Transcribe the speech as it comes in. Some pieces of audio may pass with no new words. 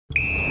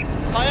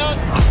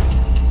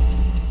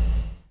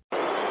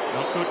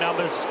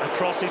numbers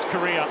across his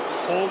career.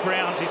 All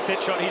grounds, his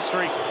set shot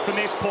history from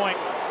this point,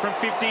 from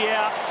 50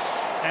 out,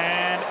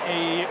 and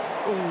he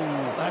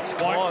that's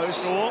close.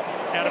 Score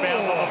out of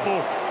bounds on the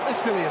full.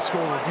 That's nearly a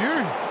score review.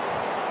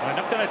 They're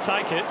not going to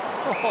take it.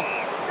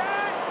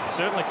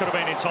 Certainly could have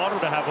been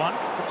entitled to have one.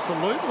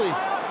 Absolutely.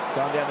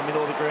 Going down the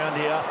middle of the ground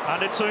here.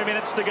 Under 2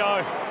 minutes to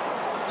go.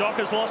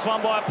 Dockers lost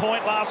one by a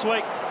point last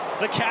week.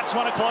 The Cats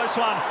won a close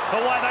one.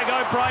 Away they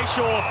go,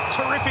 Brayshaw.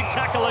 Terrific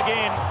tackle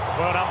again.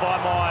 Well done by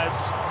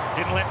Myers.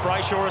 Didn't let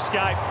Brayshaw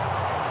escape.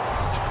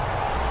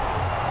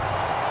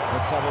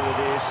 Let's have a look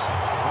at this.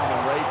 On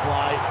the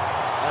replay.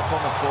 That's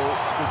on the full.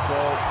 It's a good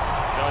call.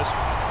 Goes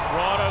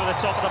right over the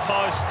top of the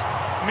post.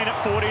 Minute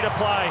 40 to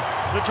play.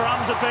 The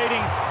drums are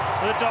beating.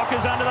 The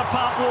Dockers under the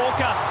pump.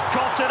 Walker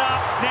coughed it up.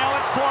 Now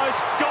it's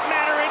close. Got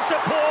Manor in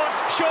support.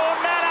 Sean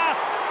Manor.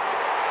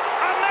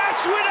 A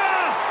match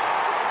winner.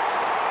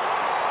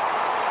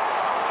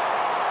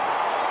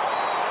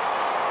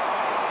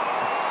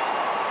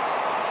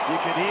 You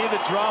could hear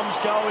the drums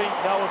going.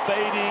 They were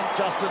beating.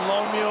 Justin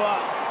Longmuir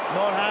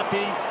not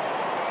happy.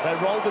 They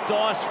rolled the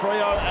dice,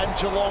 Freo and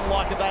Geelong,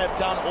 like they have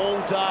done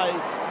all day.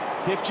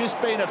 They've just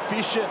been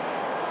efficient.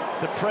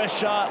 The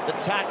pressure, the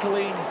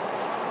tackling.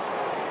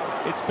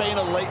 It's been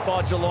elite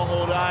by Geelong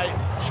all day.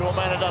 Sean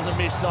Manor doesn't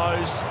miss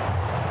those.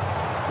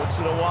 Puts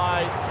it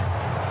away.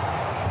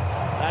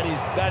 That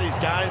is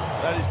game.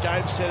 That is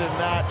game, set and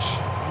match.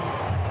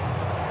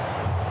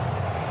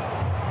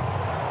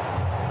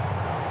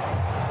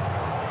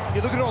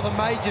 You look at all the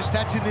major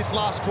stats in this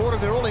last quarter,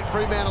 they're all in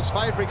Fremantle's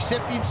favour,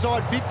 except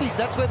inside 50s.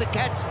 That's where the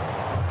Cats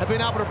have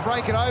been able to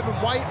break it open.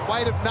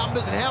 Weight of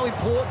numbers, and how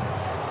important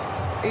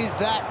is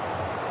that?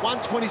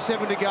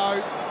 1:27 to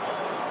go.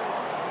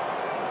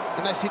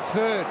 And they sit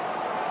third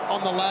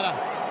on the ladder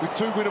with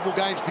 2 winnable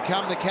games to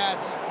come, the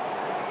Cats.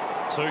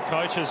 2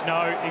 coaches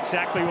know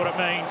exactly what it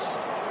means.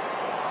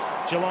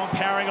 Geelong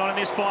powering on in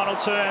this final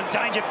term.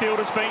 Dangerfield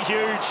has been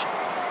huge.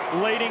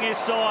 Leading his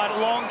side.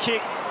 Long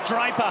kick.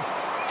 Draper.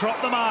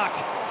 Drop the mark.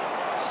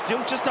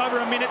 Still just over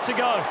a minute to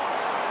go.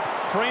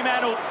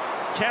 Fremantle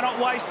cannot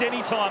waste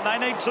any time. They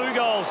need 2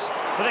 goals.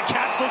 But the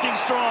Cats looking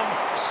strong.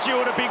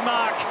 Stewart a big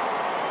mark.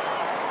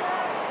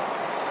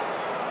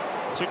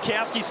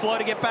 Switkowski slow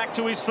to get back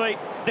to his feet.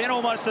 Then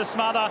almost the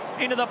smother.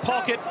 Into the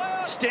pocket.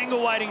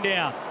 Stengel waiting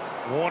down.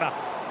 Warner.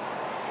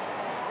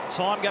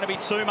 Time going to be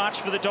too much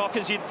for the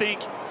Dockers, you'd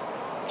think.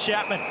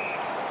 Chapman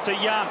to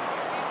Young.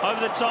 Over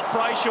the top,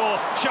 Brayshaw.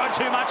 Showed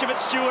too much of it.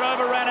 Stewart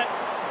overran it.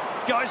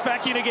 Goes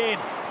back in again.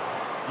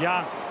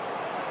 Young.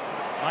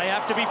 They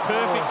have to be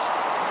perfect.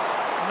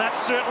 And that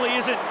certainly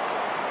isn't.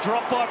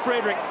 Drop by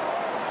Frederick.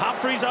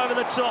 Humphries over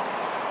the top.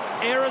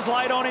 Errors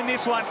late on in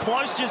this one.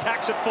 Close just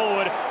hacks it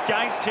forward.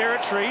 Gains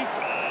territory.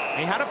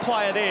 He had a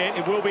player there.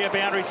 It will be a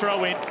boundary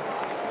throw-in.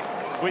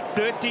 With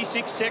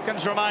 36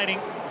 seconds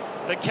remaining,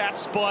 the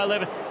Cats by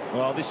 11.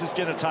 Well, this is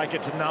going to take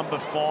it to number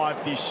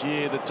 5 this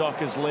year. The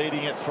Dockers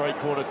leading at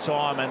 3/4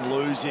 time and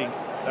losing.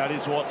 That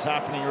is what's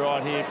happening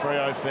right here,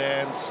 Freo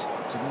fans.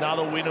 It's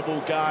another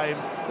winnable game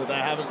that they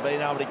haven't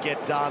been able to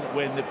get done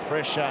when the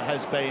pressure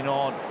has been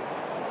on.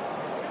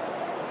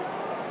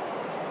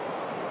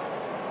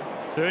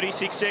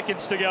 36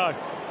 seconds to go.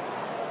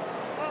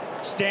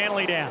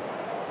 Stanley down.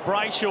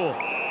 Brayshaw.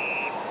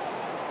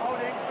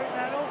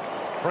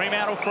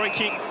 Fremantle free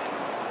kick.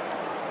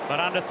 But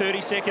under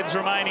 30 seconds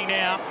remaining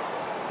now.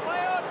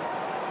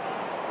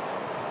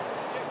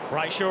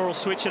 Brayshaw will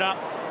switch it up.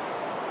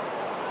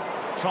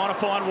 Trying to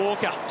find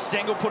Walker.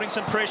 Stengel putting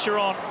some pressure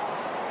on.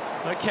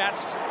 The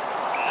Cats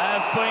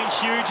have been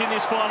huge in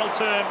this final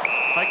term.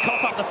 They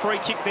cough up the free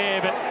kick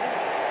there,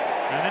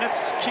 and then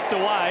it's kicked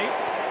away.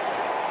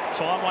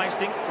 Time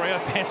wasting. Freo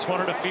fans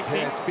wanted a 50.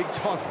 Yeah, it's big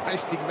time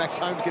wasting. Max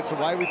Holmes gets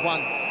away with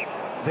one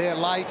there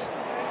late.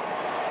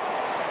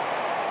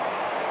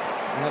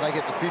 Now they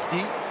get the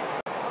 50.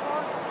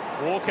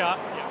 Walker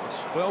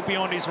well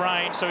beyond his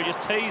range, so he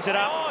just tees it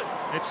up.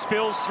 It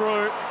spills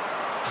through,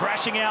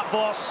 crashing out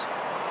Voss.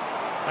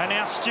 And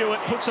now Stewart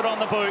puts it on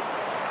the boot.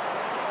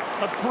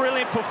 A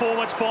brilliant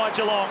performance by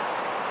Geelong.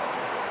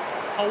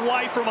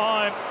 Away from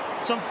home.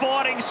 Some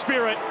fighting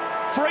spirit.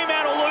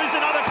 Fremantle lose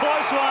another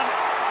close one.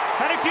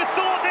 And if you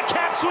thought the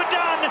Cats were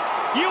done,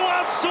 you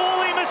are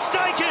sorely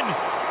mistaken.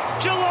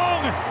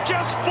 Geelong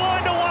just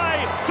find a way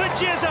for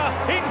Jezza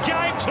in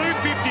game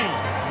 250.